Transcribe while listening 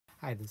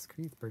Hi, this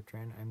is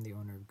Bertrand. I'm the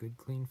owner of Good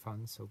Clean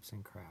Fun Soaps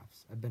and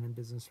Crafts. I've been in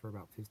business for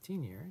about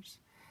 15 years.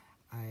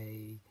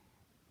 I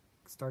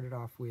started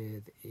off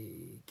with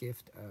a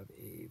gift of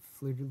a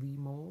fleur-de-lis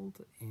mold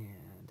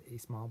and a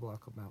small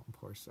block of Melt and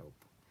Pour soap.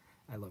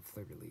 I love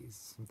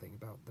fleur-de-lis, something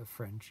about the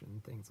French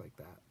and things like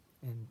that,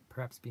 and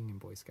perhaps being in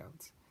Boy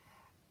Scouts.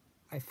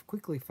 I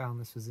quickly found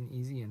this was an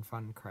easy and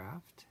fun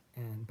craft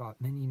and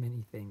bought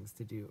many things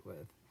to do it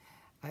with.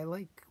 I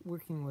like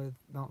working with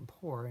Melt and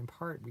Pour in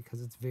part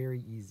because it's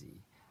very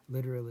easy.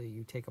 Literally,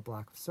 you take a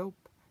block of soap,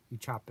 you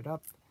chop it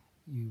up,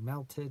 you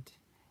melt it,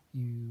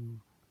 you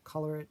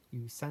color it,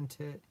 you scent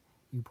it,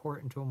 you pour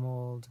it into a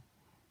mold,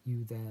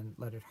 you then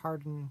let it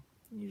harden,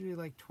 usually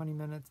like 20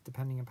 minutes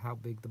depending on how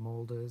big the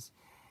mold is.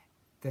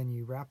 Then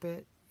you wrap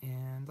it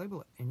and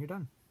label it and you're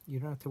done. You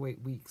don't have to wait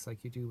weeks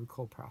like you do with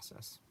cold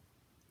process.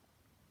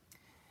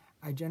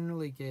 I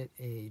generally get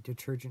a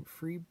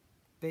detergent-free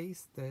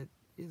base that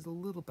is a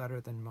little better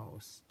than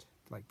most,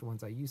 like the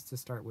ones I used to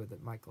start with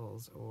at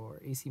Michael's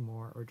or AC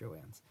Moore or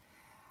Joann's.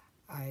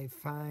 I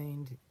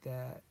find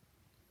that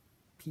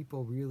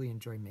people really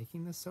enjoy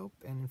making the soap,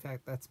 and in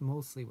fact that's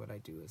mostly what I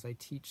do is I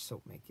teach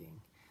soap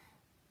making.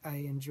 I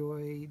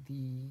enjoy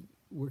the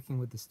working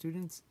with the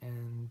students,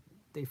 and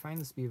they find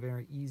this to be a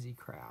very easy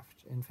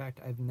craft. In fact,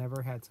 I've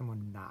never had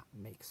someone not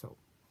make soap.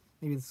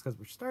 Maybe it's because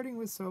we're starting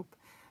with soap,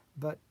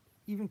 but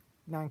even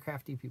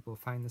non-crafty people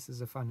find this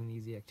is a fun and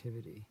easy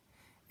activity.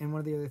 And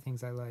one of the other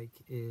things I like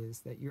is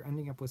that you're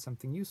ending up with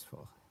something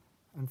useful.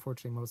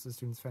 Unfortunately, most of the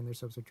students find their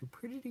soaps are too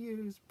pretty to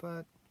use,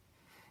 but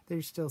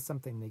there's still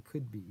something they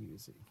could be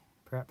using.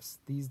 Perhaps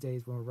these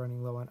days when we're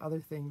running low on other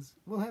things,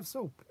 we'll have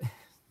soap.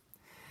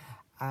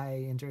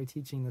 I enjoy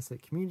teaching this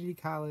at community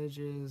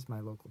colleges, my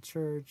local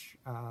church.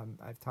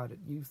 I've taught at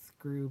youth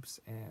groups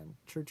and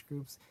church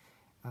groups,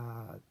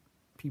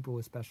 people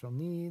with special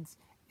needs.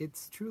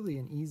 It's truly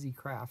an easy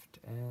craft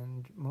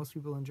and most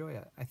people enjoy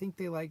it. I think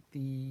they like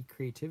the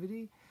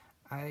creativity.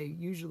 I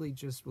usually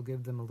just will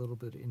give them a little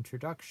bit of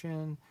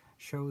introduction,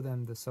 show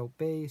them the soap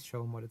base,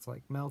 show them what it's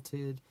like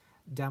melted,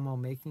 demo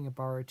making a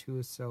bar or two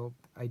of soap.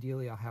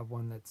 Ideally I'll have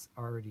one that's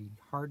already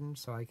hardened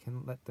so I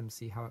can let them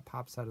see how it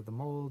pops out of the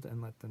mold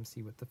and let them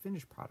see what the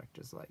finished product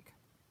is like.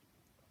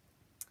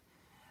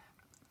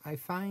 I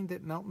find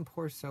that Melt and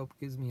Pour soap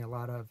gives me a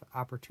lot of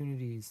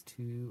opportunities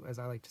to, as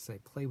I like to say,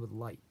 play with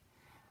light.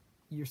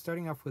 You're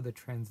starting off with a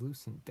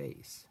translucent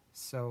base,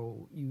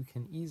 so you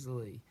can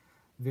easily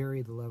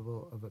vary the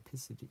level of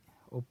opacity,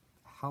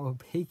 how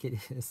opaque it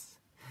is.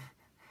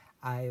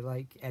 I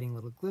like adding a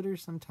little glitter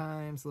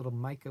sometimes, a little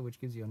mica,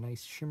 which gives you a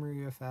nice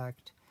shimmery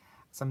effect.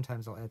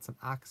 Sometimes I'll add some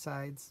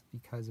oxides,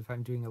 because if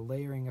I'm doing a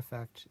layering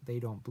effect, they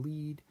don't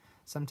bleed.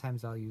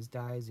 Sometimes I'll use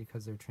dyes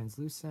because they're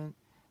translucent.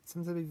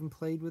 Sometimes I've even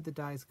played with the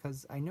dyes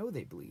because I know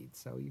they bleed,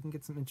 so you can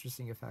get some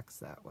interesting effects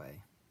that way.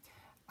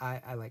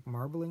 I like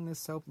marbling this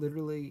soap.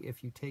 Literally,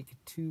 if you take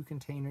 2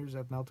 containers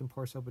of Melt and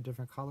Pour soap with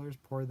different colors,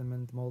 pour them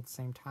in the mold at the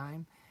same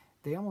time,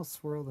 they almost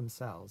swirl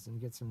themselves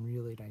and get some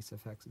really nice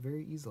effects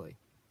very easily.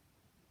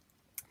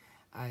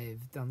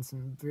 I've done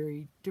some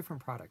very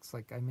different products.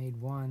 Like I made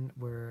one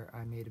where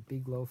I made a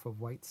big loaf of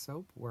white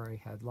soap where I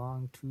had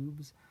long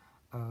tubes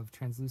of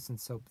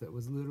translucent soap that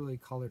was literally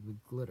colored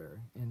with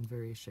glitter in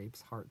various shapes,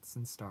 hearts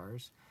and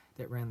stars,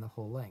 that ran the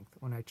whole length.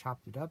 When I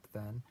chopped it up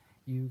then,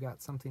 you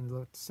got something that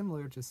looked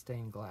similar to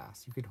stained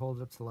glass. You could hold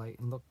it up to light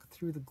and look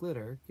through the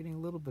glitter, getting a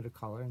little bit of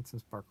color and some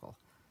sparkle.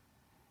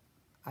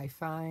 I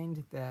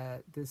find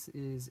that this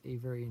is a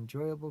very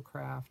enjoyable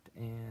craft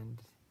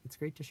and it's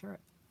great to share it.